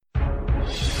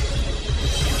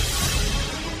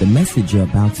The message you're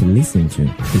about to listen to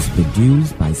is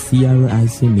produced by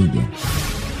CRIC Media.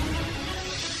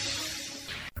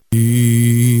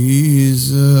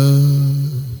 Jesus,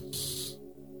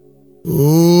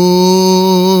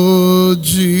 oh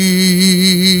Jesus,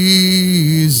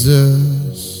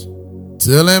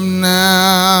 tell him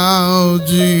now,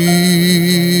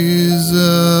 Jesus,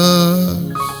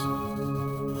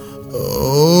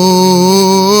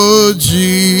 oh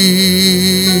Jesus,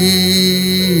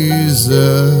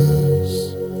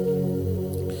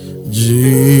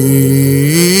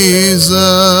 Jesus,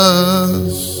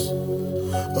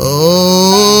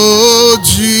 oh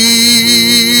Jesus,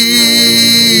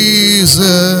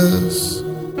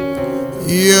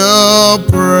 your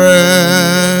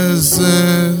presence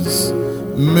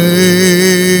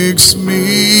makes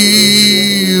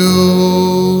me whole.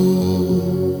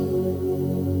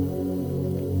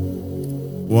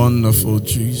 Wonderful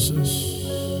Jesus,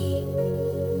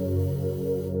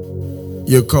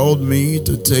 you called me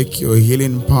to take your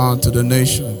healing power to the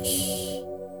nations.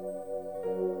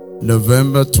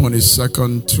 November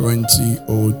 22nd,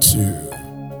 2002.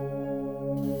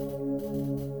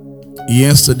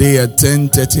 Yesterday at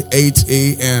 10:38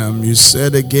 a.m., you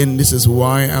said again, this is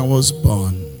why I was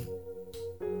born.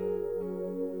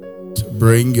 To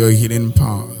bring your healing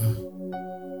power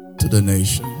to the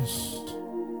nations.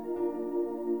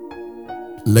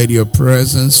 Let your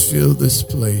presence fill this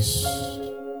place.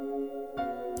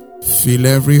 Fill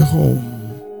every home.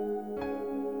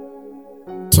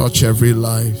 Touch every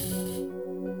life.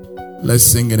 Let's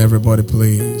sing it, everybody,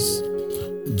 please.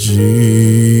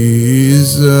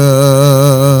 Jesus,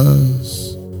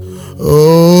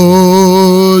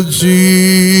 oh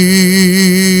Jesus,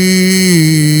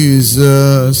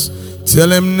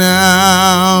 tell him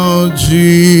now,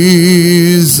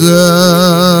 Jesus,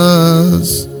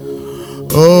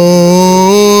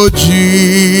 oh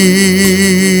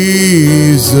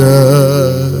Jesus,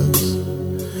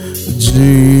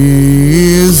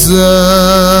 Jesus,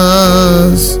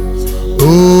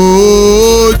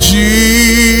 oh Jesus,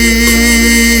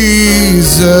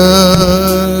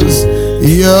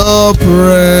 your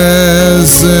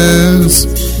presence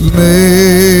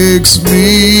makes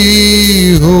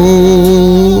me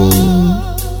whole.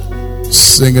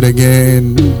 Sing it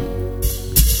again.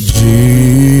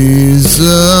 Jesus,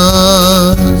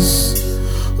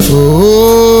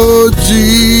 oh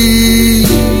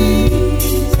Jesus.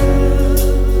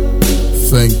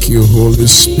 Thank you, Holy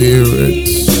Spirit.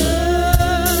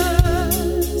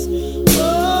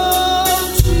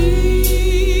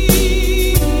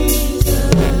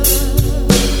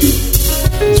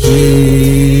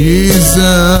 Jesus,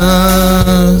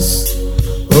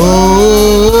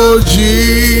 oh Jesus,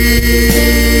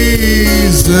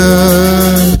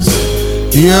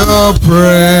 your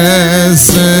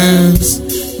presence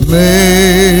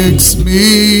makes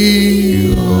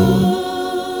me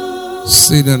whole.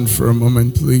 Sit down for a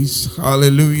moment, please.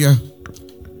 Hallelujah.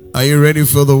 Are you ready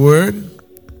for the word?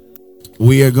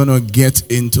 We are going to get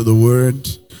into the word,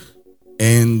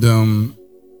 and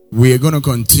we are going to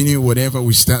continue whatever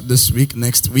we start this week,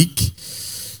 next week.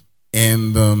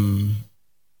 And the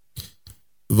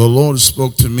Lord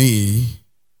spoke to me.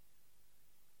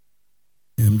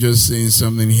 I'm just saying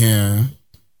something here.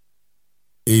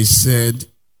 He said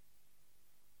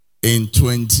in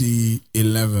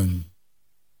 2011,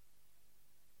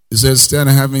 he said, start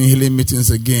having healing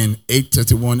meetings again,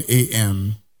 8:31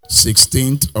 a.m.,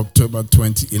 16th October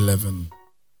 2011.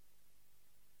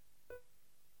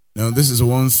 Now, this is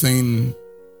one thing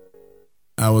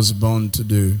I was born to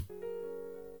do.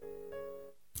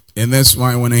 And that's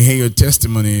why when I hear your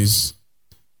testimonies,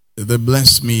 they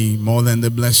bless me more than they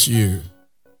bless you.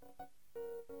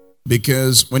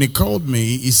 Because when he called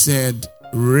me, he said,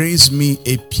 raise me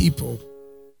a people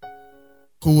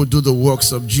who will do the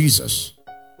works of Jesus.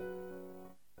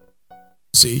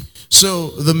 See? So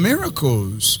the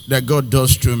miracles that God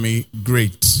does through me,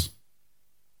 great.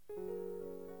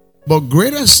 But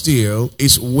greater still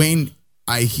is when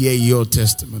I hear your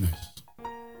testimonies.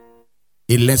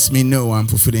 It lets me know I'm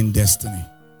fulfilling destiny.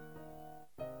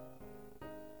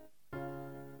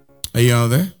 Are you out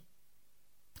there?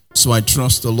 So I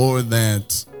trust the Lord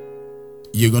that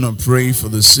you're going to pray for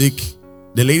the sick.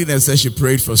 The lady that said she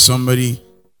prayed for somebody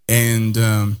and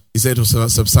he said it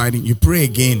was subsiding, you pray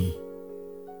again.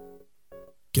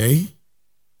 Okay?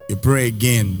 You pray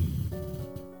again.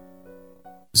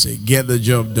 Say, get the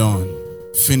job done.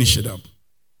 Finish it up.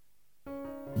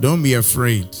 Don't be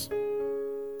afraid.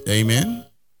 Amen?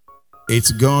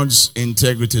 It's God's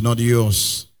integrity, not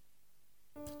yours.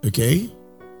 Okay?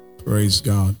 Praise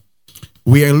God.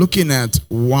 We are looking at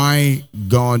why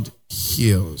God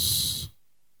heals.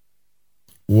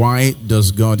 Why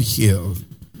does God heal?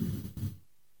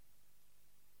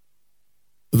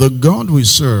 The God we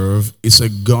serve is a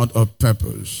God of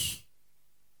purpose.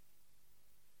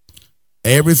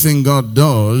 Everything God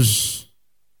does,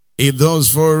 He does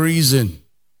for a reason.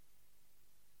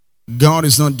 God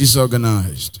is not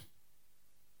disorganized.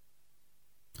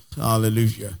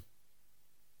 Hallelujah.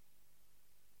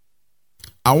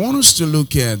 I want us to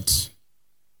look at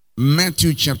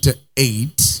Matthew chapter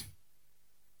 8,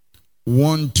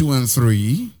 1, 2, and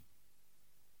 3.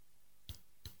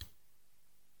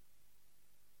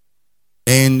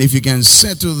 And if you can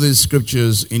settle these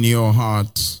scriptures in your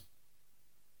heart,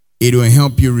 it will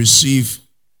help you receive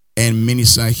and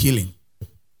minister healing.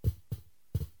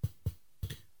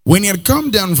 When he had come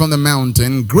down from the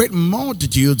mountain, great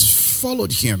multitudes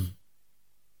followed him.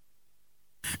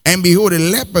 And behold, a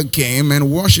leper came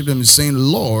and worshipped him, saying,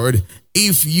 Lord,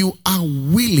 if you are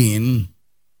willing,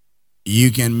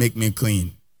 you can make me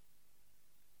clean.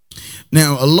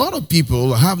 Now, a lot of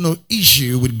people have no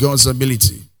issue with God's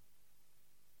ability.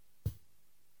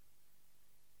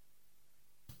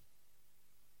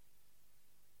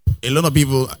 A lot of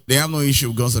people, they have no issue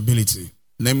with God's ability.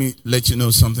 Let me let you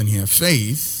know something here.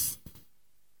 Faith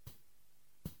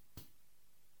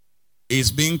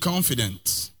is being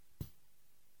confident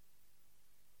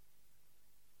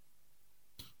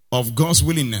of God's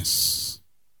willingness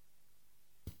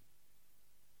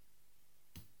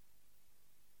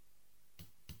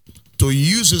to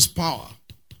use His power,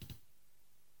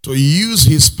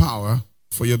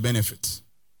 for your benefit.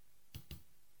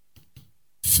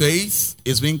 Faith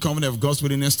is being confident of God's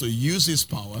willingness to use His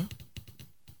power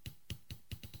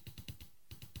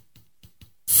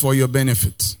for your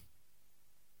benefit.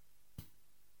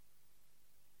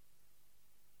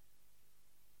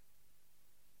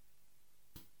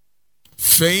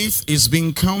 Faith is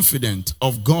being confident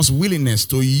of God's willingness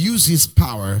to use His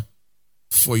power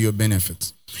for your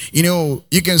benefit. You know,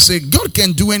 you can say, God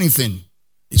can do anything.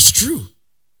 It's true.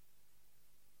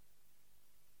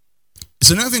 It's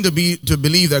another thing to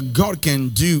believe that God can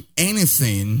do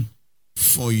anything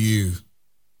for you.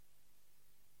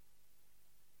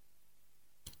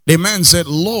 The man said,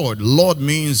 Lord. Lord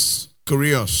means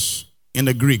kurios in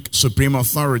the Greek, supreme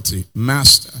authority,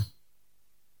 master.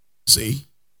 See?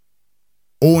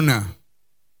 Owner.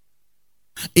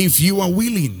 If you are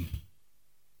willing,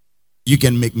 you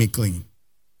can make me clean.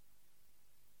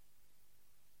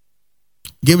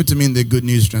 Give it to me in the Good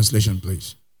News Translation,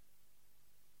 please.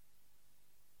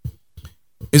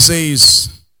 It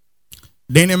says,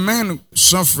 then a man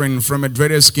suffering from a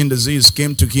dreaded skin disease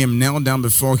came to him, knelt down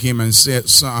before him and said,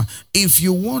 Sir, if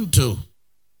you want to,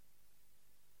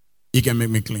 you can make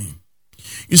me clean.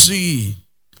 You see,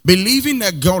 believing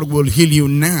that God will heal you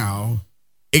now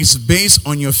is based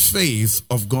on your faith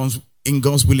of in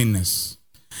God's willingness.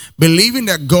 Believing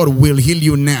that God will heal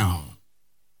you now.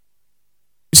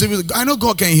 You say, I know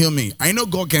God can heal me. I know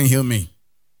God can heal me.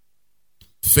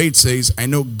 Faith says, I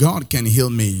know God can heal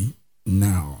me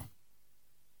now.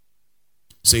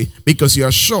 See, because you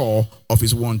are sure of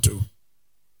His want to.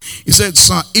 He said,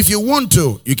 Son, if you want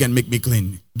to, you can make me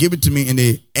clean. Give it to me in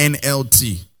the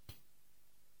NLT.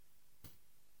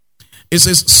 It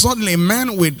says, suddenly a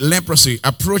man with leprosy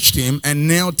approached him and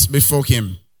knelt before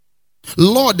him.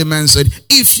 Lord, the man said,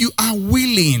 if you are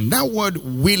willing. That word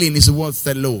willing is the word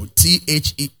thelo.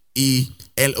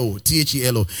 Thelo.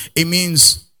 Thelo. It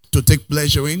means to take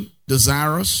pleasure in,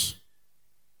 desirous,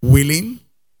 willing,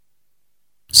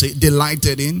 say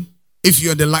delighted in. If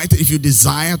you're delighted, if you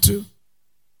desire to,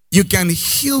 you can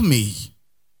heal me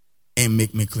and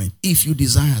make me clean. If you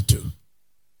desire to.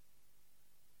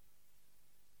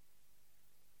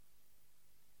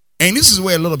 And this is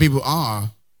where a lot of people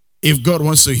are. If God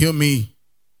wants to heal me,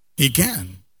 He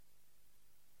can.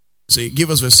 Say, give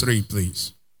us verse 3,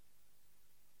 please.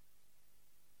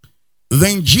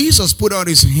 Then Jesus put out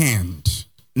His hand.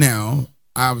 Now,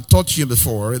 I've taught you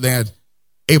before that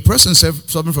a person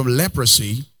suffering from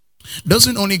leprosy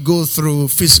doesn't only go through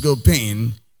physical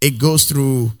pain, it goes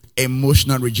through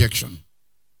emotional rejection.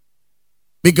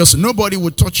 Because nobody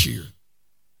will touch you.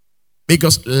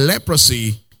 Because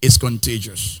leprosy is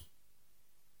contagious.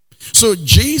 So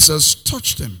Jesus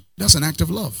touched him. That's an act of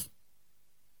love.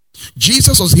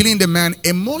 Jesus was healing the man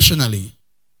emotionally,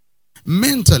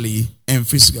 mentally, and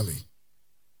physically.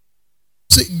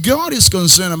 See, God is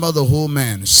concerned about the whole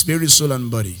man, spirit, soul,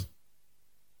 and body.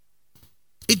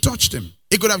 It touched him.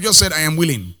 He could have just said, I am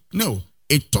willing. No,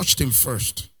 it touched him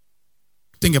first.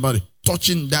 Think about it.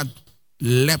 Touching that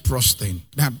leprous thing,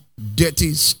 that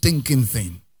dirty, stinking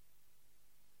thing.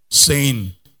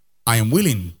 Saying, I am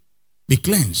willing. Be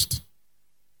cleansed.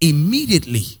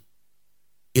 Immediately,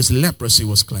 his leprosy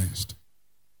was cleansed.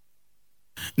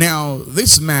 Now,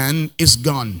 this man is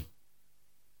gone.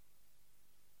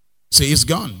 See, he's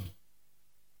gone.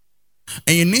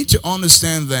 And you need to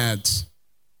understand that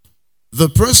the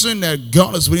person that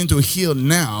God is willing to heal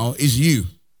now is you.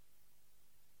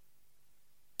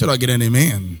 Till I get an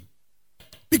amen.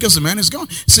 Because the man is gone.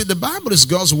 See, the Bible is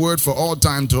God's word for all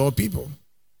time to all people.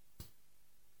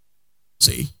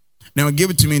 See? Now give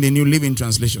it to me in the New Living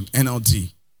Translation,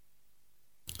 NLT.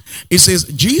 It says,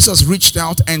 Jesus reached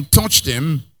out and touched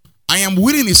him. I am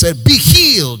willing, he said, be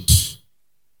healed.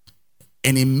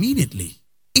 And immediately,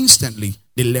 instantly,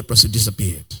 the leprosy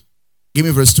disappeared. Give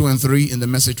me verse 2 and 3 in the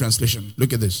Message translation.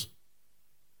 Look at this.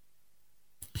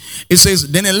 It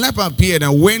says, then a leper appeared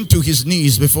and went to his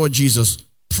knees before Jesus,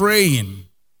 praying.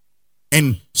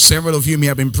 And several of you may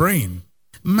have been praying,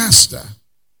 Master,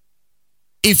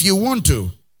 if you want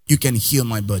to, you can heal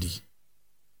my body.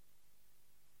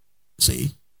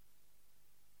 See?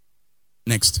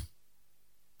 Next.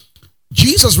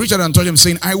 Jesus reached out and touched him,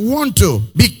 saying, I want to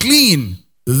be clean.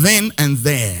 Then and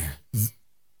there,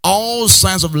 all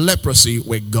signs of leprosy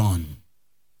were gone.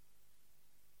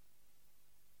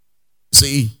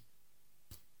 See,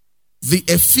 the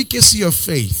efficacy of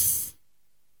faith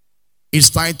is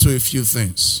tied to a few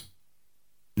things.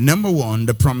 Number one,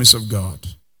 the promise of God.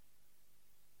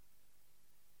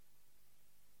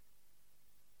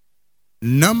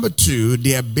 Number two,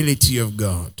 the ability of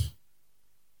God.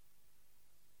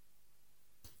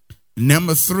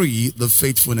 Number three, the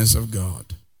faithfulness of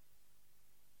God.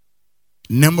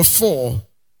 Number four,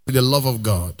 the love of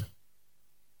God.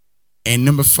 And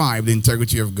number five, the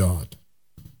integrity of God.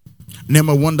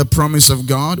 Number one, the promise of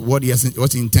God, what he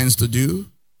intends to do.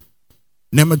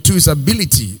 Number two, his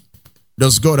ability.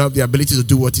 Does God have the ability to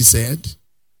do what he said?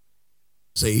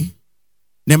 See?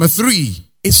 Number three,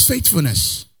 his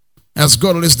faithfulness. Has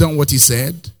God always done what he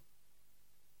said?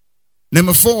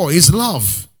 Number four, his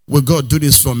love. Will God do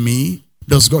this for me?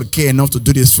 Does God care enough to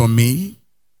do this for me?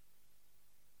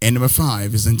 And number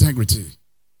five is integrity.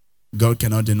 God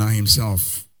cannot deny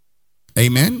himself.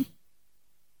 Amen?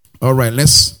 All right,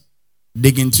 let's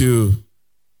dig into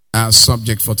our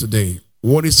subject for today.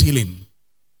 What is healing?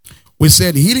 We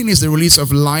said healing is the release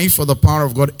of life or the power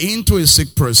of God into a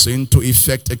sick person to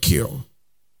effect a cure.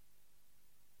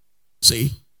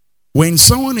 See? When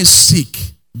someone is sick,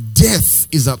 death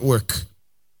is at work.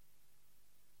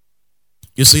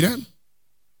 You see that?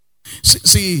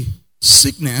 See,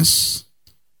 sickness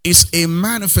is a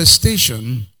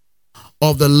manifestation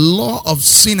of the law of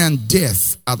sin and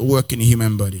death at work in the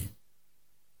human body.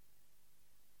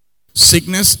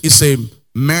 Sickness is a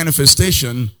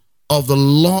manifestation of the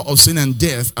law of sin and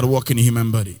death at work in the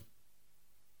human body.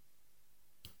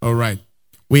 All right.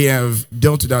 We have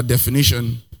dealt with our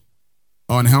definition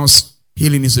on how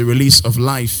healing is a release of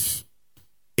life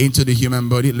into the human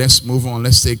body. Let's move on.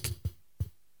 Let's take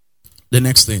the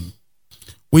next thing.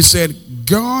 We said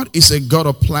God is a God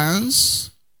of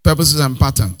plans, purposes, and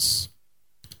patterns.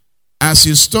 As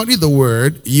you study the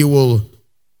word, you will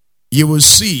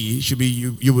see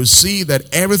that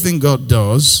everything God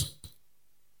does,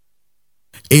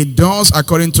 it does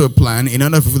according to a plan in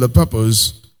order to fulfill the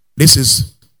purpose. This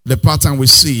is the pattern we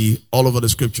see all over the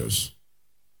scriptures.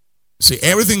 See,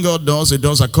 everything God does, it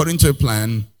does according to a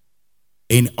plan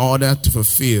in order to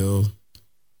fulfill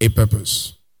a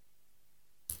purpose.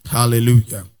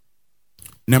 Hallelujah.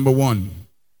 Number one,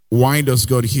 why does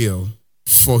God heal?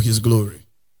 For his glory.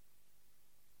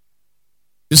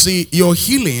 You see, your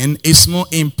healing is more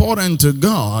important to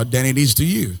God than it is to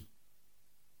you.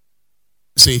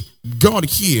 See, God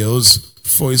heals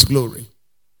for his glory.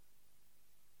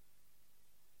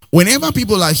 Whenever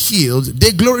people are healed,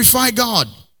 they glorify God.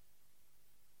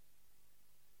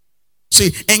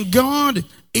 See, and God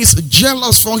is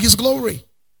jealous for his glory.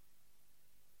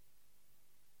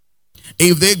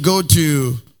 If they go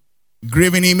to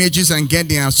graven images and get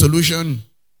their solution,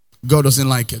 God doesn't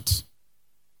like it.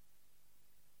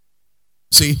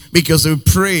 See, because they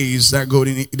praise that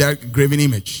graven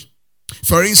image.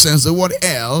 For instance, the word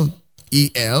El,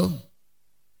 E-L,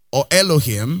 or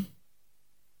Elohim,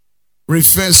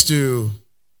 refers to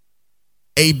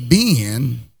a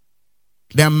being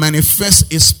that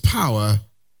manifests its power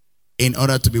in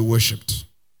order to be worshipped.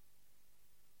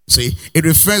 See, it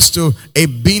refers to a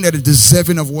being that is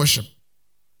deserving of worship.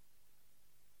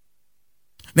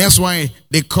 That's why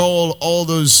they call all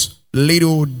those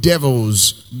little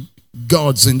devils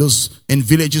gods in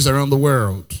villages around the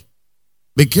world.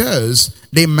 Because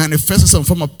they manifest some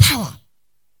form of power.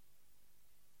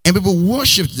 And people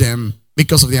worship them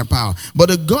because of their power. But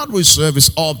the God we serve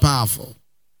is all powerful.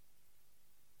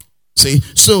 See,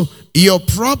 so your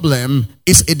problem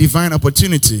is a divine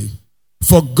opportunity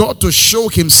for God to show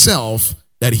himself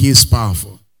that he is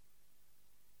powerful.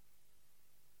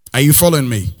 Are you following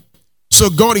me? So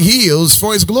God heals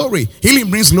for his glory. Healing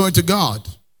brings glory to God.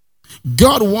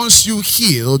 God wants you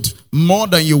healed more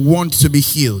than you want to be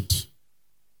healed.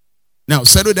 Now,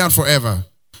 settle down forever.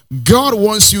 God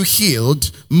wants you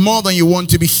healed more than you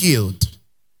want to be healed.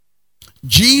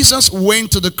 Jesus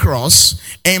went to the cross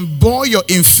and bore your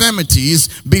infirmities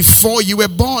before you were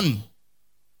born.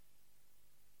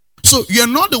 So you're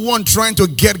not the one trying to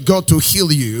get God to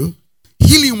heal you.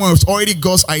 Healing was already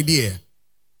God's idea.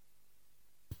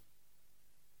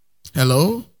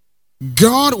 Hello?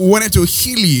 God wanted to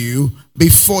heal you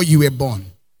before you were born.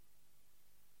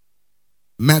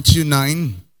 Matthew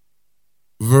 9,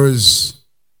 verse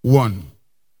 1.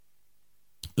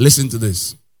 Listen to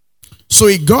this. So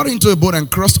he got into a boat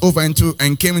and crossed over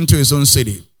and came into his own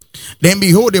city. Then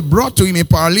behold, they brought to him a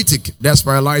paralytic, that's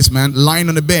paralyzed man, lying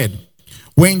on the bed.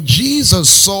 When Jesus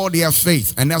saw their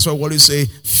faith, and that's what we say,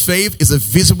 faith is a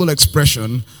visible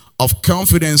expression of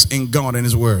confidence in God and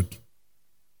his word.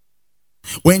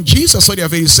 When Jesus saw their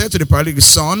faith, he said to the paralytic,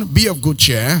 son, be of good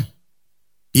cheer.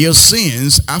 Your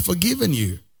sins are forgiven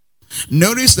you.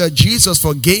 Notice that Jesus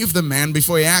forgave the man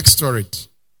before he asked for it.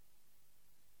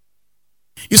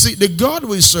 You see, the God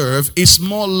we serve is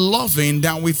more loving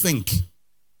than we think.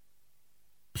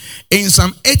 In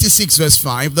Psalm 86 verse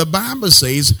 5, the Bible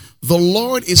says, the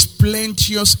Lord is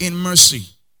plenteous in mercy.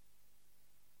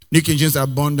 New King James,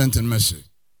 abundant in mercy.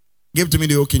 Give to me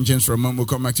the Old King James for a moment. We'll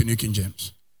come back to New King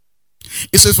James.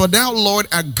 It says, for thou, Lord,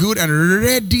 art good and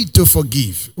ready to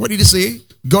forgive. What did he say?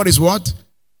 God is what?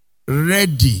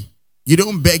 Ready. You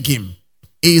don't beg him.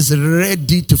 He is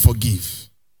ready to forgive.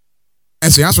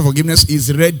 As he asks for forgiveness, he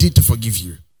is ready to forgive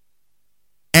you.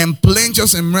 And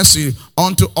plenteous in mercy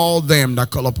unto all them that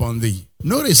call upon thee.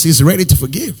 Notice, he's ready to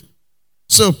forgive.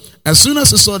 So, as soon as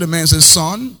he saw the man, he said,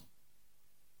 son,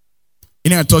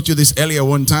 I taught you this earlier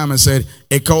one time. I said,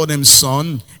 it called him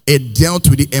son. It dealt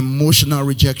with the emotional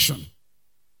rejection.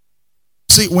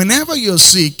 See, whenever you're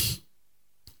sick,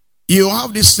 you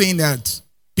have this thing that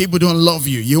people don't love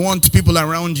you. You want people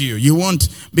around you.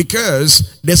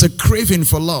 Because there's a craving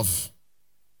for love.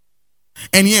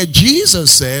 And here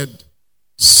Jesus said,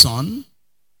 son,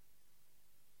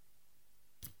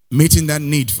 meeting that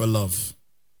need for love.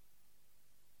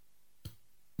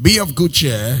 Be of good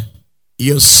cheer.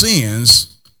 Your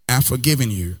sins are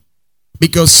forgiven you.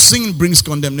 Because sin brings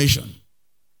condemnation.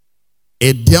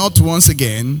 It dealt once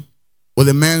again with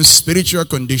a man's spiritual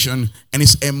condition and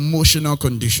his emotional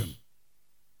condition.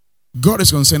 God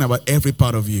is concerned about every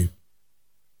part of you.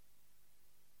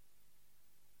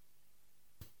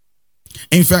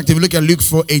 In fact, if you look at Luke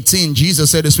 4:18,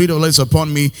 Jesus said, the Spirit of the Lord is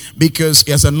upon me because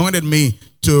he has anointed me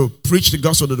to preach the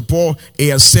gospel to the poor. He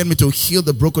has sent me to heal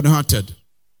the brokenhearted.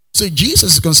 So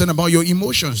Jesus is concerned about your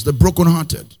emotions, the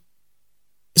brokenhearted.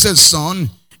 He says, son,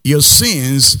 your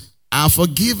sins are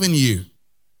forgiven you.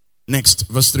 Next,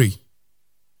 verse 3.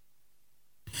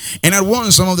 And at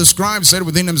once some of the scribes said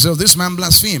within themselves, this man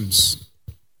blasphemes.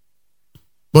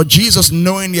 But Jesus,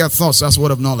 knowing their thoughts, that's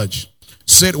word of knowledge,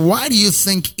 said, why do you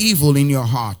think evil in your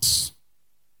hearts?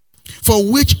 For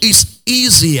which is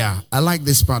easier? I like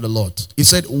this part a lot. He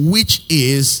said, which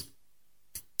is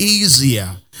easier?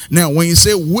 Now, when you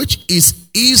say which is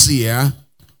easier,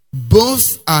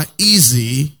 both are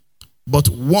easy, but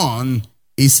one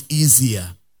is easier.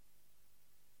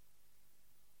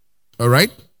 All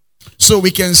right? So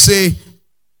we can say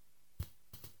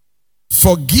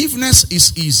forgiveness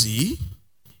is easy,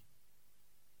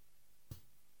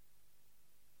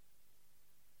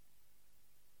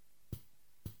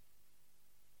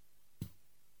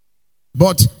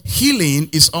 but healing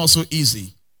is also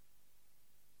easy.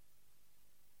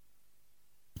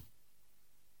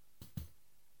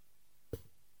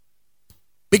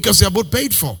 Because they are both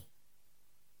paid for.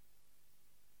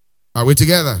 Are we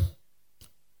together?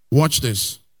 Watch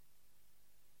this.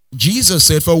 Jesus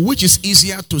said, for which is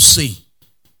easier to say?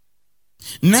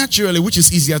 Naturally, which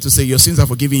is easier to say? Your sins are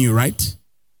forgiven you, right?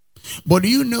 But do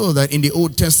you know that in the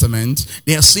Old Testament,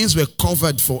 their sins were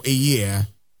covered for a year,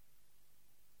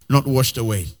 not washed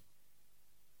away?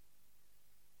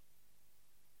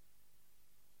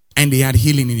 And they had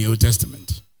healing in the Old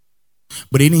Testament.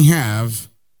 But they didn't have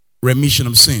remission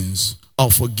of sins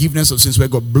or forgiveness of sins where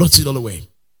God blots it all away.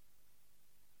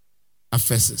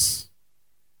 Aphesis.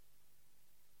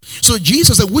 So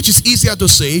Jesus said, which is easier to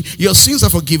say, your sins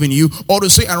are forgiven you, or to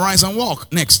say, arise and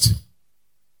walk? Next.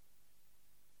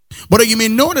 But you may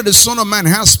know that the Son of Man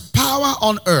has power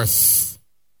on earth,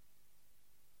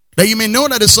 that you may know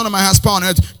that the Son of Man has power on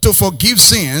earth to forgive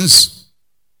sins.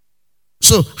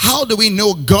 So how do we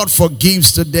know God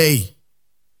forgives today?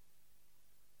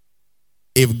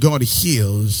 If God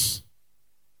heals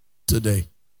today.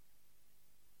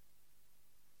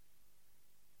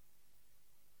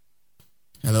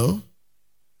 Hello?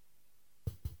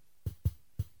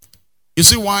 You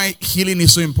see why healing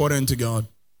is so important to God?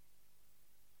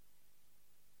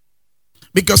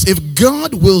 Because if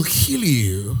God will heal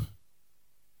you,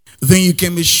 then you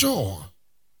can be sure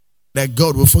that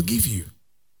God will forgive you.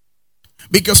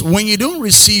 Because when you don't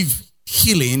receive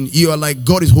healing, you are like,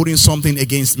 God is holding something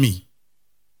against me.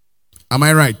 Am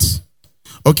I right?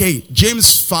 Okay, James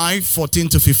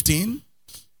 5:14-15.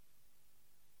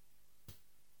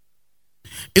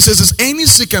 It says, is any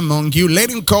sick among you,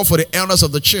 let him call for the elders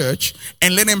of the church,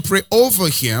 and let him pray over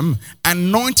him,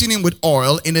 anointing him with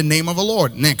oil in the name of the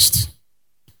Lord. Next.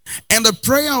 And the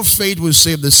prayer of faith will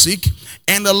save the sick,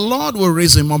 and the Lord will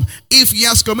raise him up. If he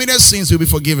has committed sins, he will be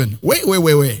forgiven. Wait.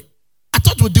 I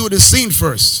thought we'd do the sin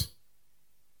first.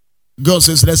 God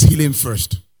says, let's heal him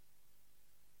first.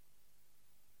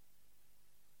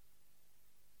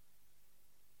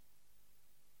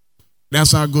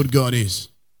 That's how good God is.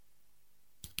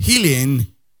 Healing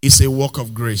is a work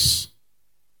of grace.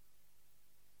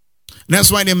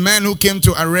 That's why the man who came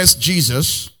to arrest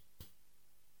Jesus,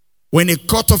 when he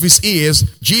cut off his ears,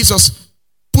 Jesus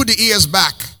put the ears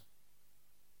back.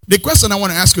 The question I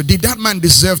want to ask you, did that man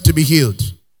deserve to be healed?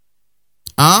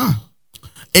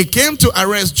 He came to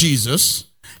arrest Jesus,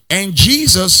 and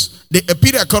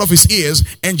Peter cut off his ears,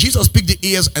 and Jesus picked the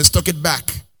ears and stuck it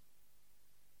back.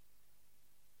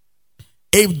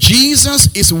 If Jesus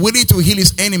is willing to heal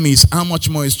his enemies, how much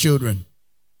more his children?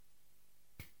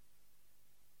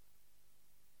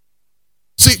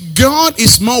 See, God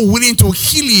is more willing to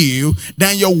heal you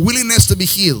than your willingness to be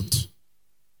healed.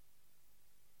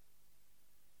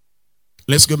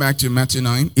 Let's go back to Matthew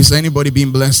 9. Is anybody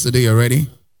being blessed today already?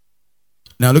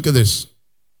 Now look at this.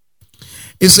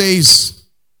 It says,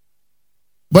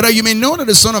 but that you may know that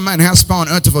the Son of Man has power on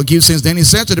earth to forgive sins. Then he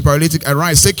said to the paralytic,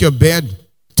 arise, take up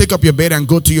your bed and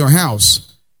go to your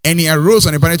house. And he arose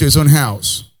and departed to his own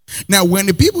house. Now when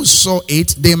the people saw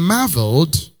it, they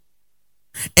marveled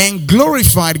and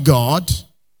glorified God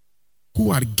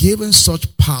who had given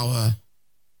such power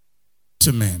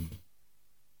to men.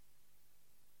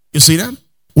 You see that?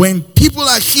 When people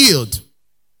are healed,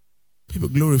 people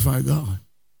glorify God.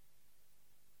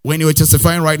 When you were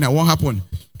testifying right now, what happened?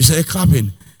 You started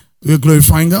clapping. We're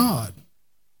glorifying God.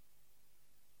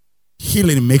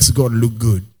 Healing makes God look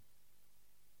good.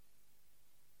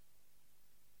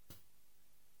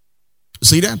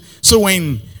 See that? So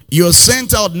when you're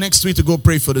sent out next week to go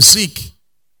pray for the sick,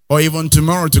 or even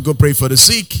tomorrow to go pray for the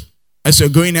sick, as you're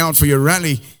going out for your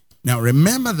rally, now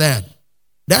remember that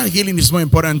healing is more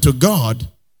important to God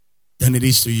than it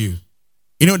is to you.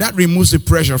 You know, that removes the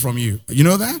pressure from you. You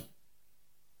know that?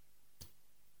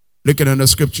 Look at another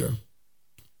scripture.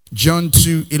 John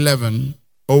 2:11,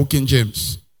 Old King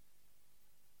James.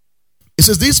 It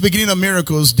says, this beginning of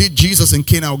miracles did Jesus in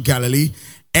Cana of Galilee,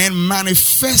 and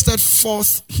manifested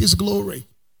forth his glory.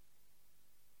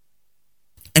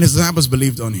 And his disciples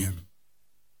believed on him.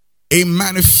 He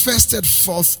manifested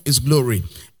forth his glory.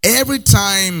 Every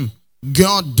time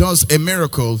God does a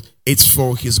miracle, it's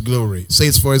for his glory. Say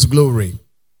it's for his glory.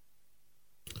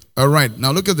 All right,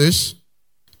 now look at this.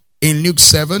 In Luke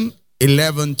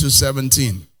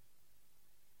 7:11-17.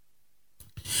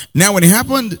 Now when it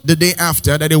happened the day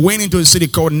after that they went into a city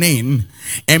called Nain,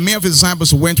 and many of his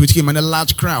disciples went with him and a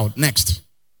large crowd. Next.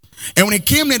 And when he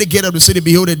came near the gate of the city,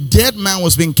 behold, a dead man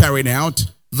was being carried out,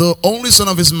 the only son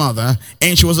of his mother,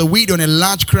 and she was a widow, and a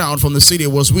large crowd from the city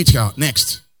was with her.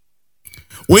 Next.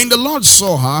 When the Lord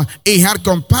saw her, he had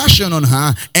compassion on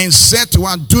her and said to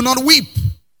her, do not weep.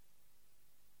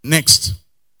 Next.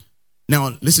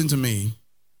 Now listen to me.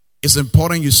 It's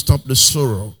important you stop the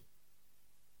sorrow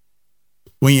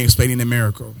when you're explaining a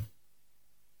miracle.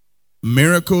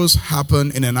 Miracles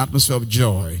happen in an atmosphere of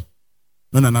joy,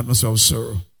 not an atmosphere of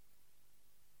sorrow.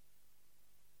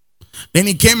 Then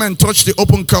he came and touched the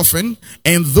open coffin,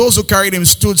 and those who carried him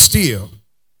stood still.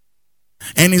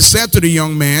 And he said to the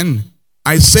young man,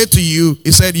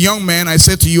 young man, I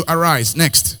said to you, arise.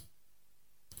 Next.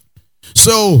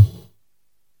 So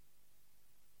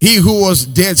he who was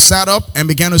dead sat up and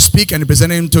began to speak, and he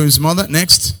presented him to his mother.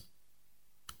 Next.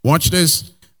 Watch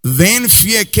this. Then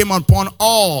fear came upon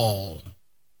all,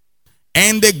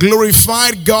 and they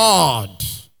glorified God,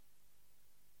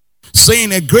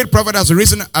 saying, a great prophet has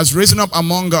risen up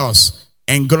among us,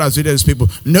 and God has visited his people.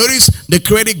 Notice the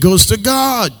credit goes to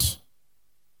God.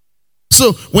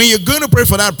 So when you're going to pray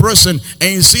for that person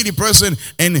and you see the person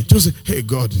and just say, hey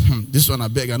God, this one I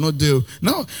beg, I no deal.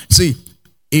 No, see,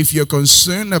 if you're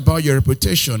concerned about your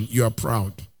reputation, you are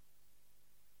proud.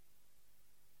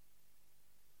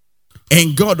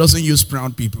 And God doesn't use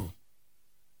proud people.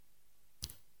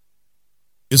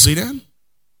 You see that?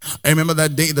 I remember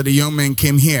that day that the young man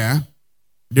came here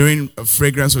during a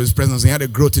fragrance of his presence. He had a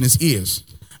growth in his ears.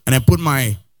 And I put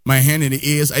my hand in the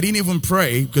ears. I didn't even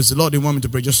pray because the Lord didn't want me to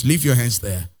pray. Just leave your hands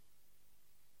there.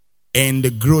 And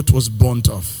the growth was burnt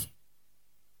off.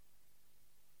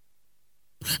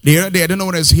 The other day, I don't know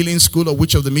whether it's healing school or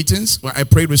which of the meetings, where I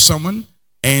prayed with someone.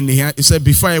 And he said,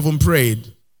 before I even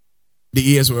prayed, the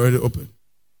ears were already open.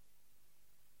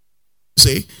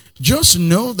 See, just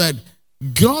know that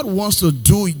God wants to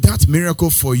do that miracle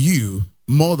for you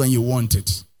more than you want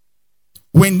it.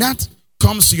 When that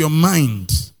comes to your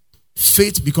mind,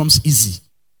 faith becomes easy.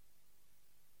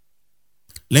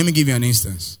 Let me give you an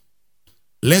instance.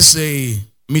 Let's say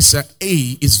Mr. A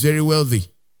is very wealthy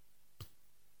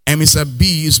and Mr.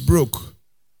 B is broke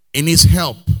and needs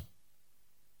help,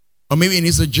 or maybe he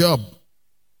needs a job.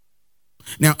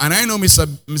 Now, and I know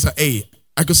Mr. A,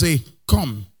 I could say,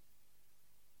 come.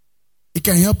 He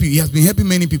can help you. He has been helping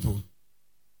many people.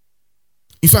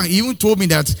 In fact, he even told me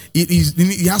that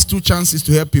he has 2 chances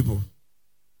to help people.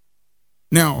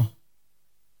 Now,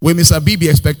 will Mr. B be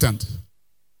expectant?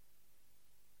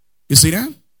 You see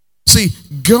that? See,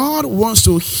 God wants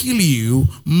to heal you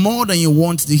more than you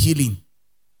want the healing.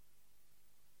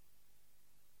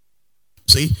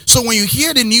 See? So when you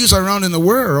hear the news around in the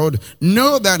world,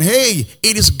 know that, hey,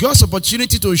 it is God's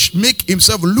opportunity to make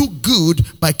himself look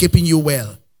good by keeping you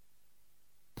well.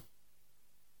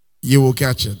 You will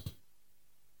catch it.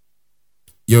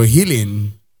 Your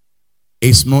healing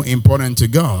is more important to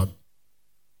God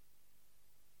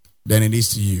than it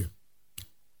is to you.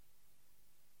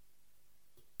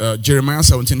 Jeremiah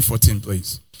 17:14,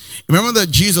 please. Remember that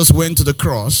Jesus went to the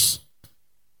cross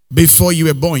before you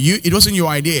were born. It wasn't your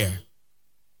idea.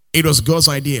 It was God's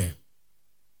idea.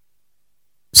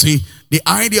 See, the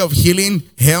idea of healing,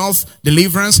 health,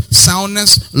 deliverance,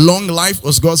 soundness, long life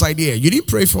was God's idea. You didn't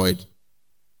pray for it.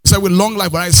 He said, with long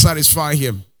life will I satisfy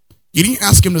him. You didn't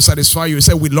ask him to satisfy you. He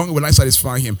said, with long will I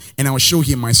satisfy him, and I will show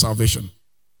him my salvation.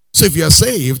 So if you are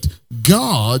saved,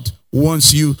 God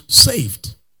wants you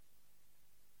saved.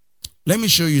 Let me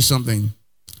show you something.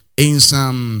 In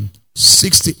Psalm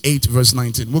 68 verse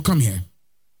 19. We'll come here.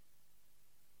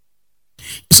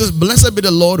 It says, blessed be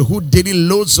the Lord who daily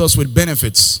loads us with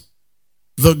benefits,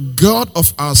 the God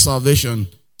of our salvation,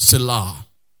 Selah.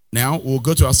 Now, we'll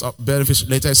go to our benefits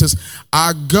later. It says,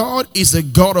 our God is the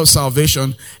God of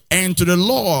salvation, and to the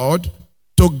Lord,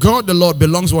 to God the Lord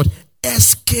belongs what?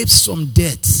 Escapes from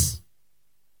death.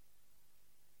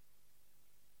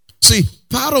 See,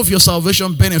 part of your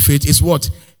salvation benefit is what?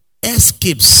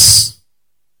 Escapes.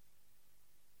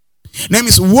 That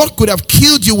means what could have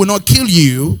killed you will not kill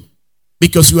you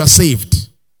because you are saved.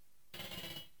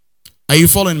 Are you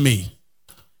following me?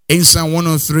 In Psalm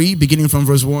 103, beginning from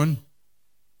verse 1.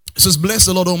 It says, bless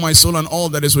the Lord, O my soul, and all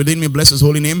that is within me. Bless his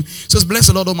holy name. It says, bless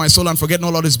the Lord, O my soul, and forget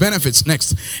not all his benefits.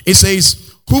 Next, it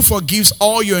says, who forgives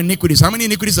all your iniquities? How many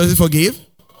iniquities does he forgive?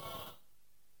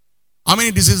 How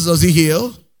many diseases does he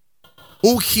heal?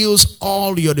 Who heals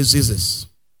all your diseases?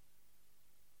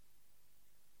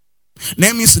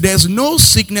 That means there's no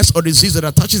sickness or disease that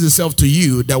attaches itself to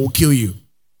you that will kill you.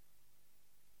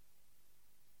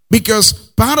 Because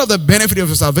part of the benefit of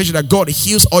your salvation that God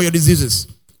heals all your diseases.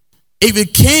 If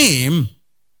it came,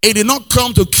 it did not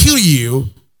come to kill you.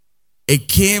 It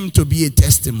came to be a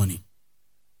testimony.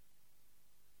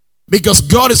 Because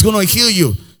God is going to heal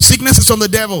you. Sickness is from the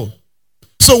devil.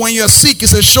 So when you're sick,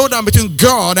 it's a showdown between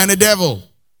God and the devil.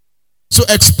 So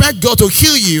expect God to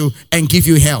heal you and give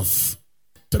you health.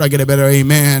 Did I get a better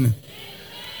amen? Amen.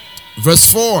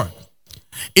 Verse 4.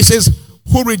 It says,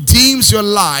 who redeems your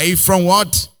life from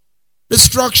what?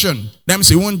 Destruction. That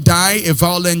means you won't die a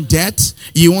violent death.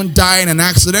 You won't die in an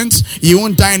accident. You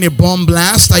won't die in a bomb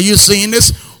blast. Are you seeing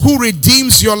this? Who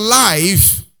redeems your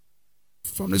life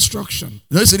from destruction?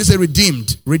 Notice it is a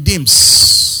redeemed.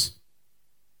 Redeems.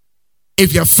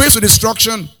 If you're faced with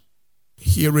destruction,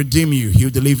 he'll redeem you. He'll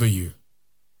deliver you.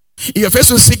 If you're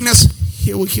faced with sickness,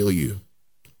 he will heal you.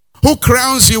 Who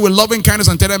crowns you with loving kindness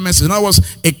and tender mercy? In other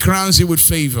words, it crowns you with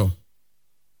favor.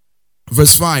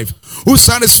 Verse 5. Who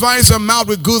satisfies your mouth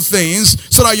with good things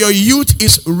so that your youth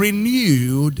is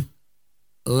renewed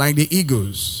like the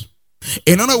eagles.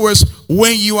 In other words,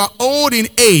 when you are old in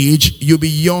age, you'll be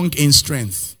young in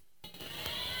strength.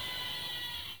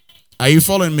 Are you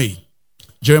following me?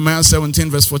 Jeremiah 17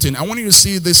 verse 14. I want you to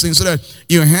see this thing so that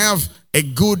you have a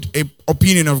good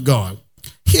opinion of God.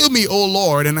 Heal me, O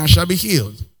Lord, and I shall be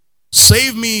healed.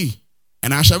 Save me,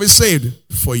 and I shall be saved,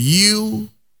 for you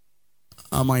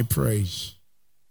are my praise.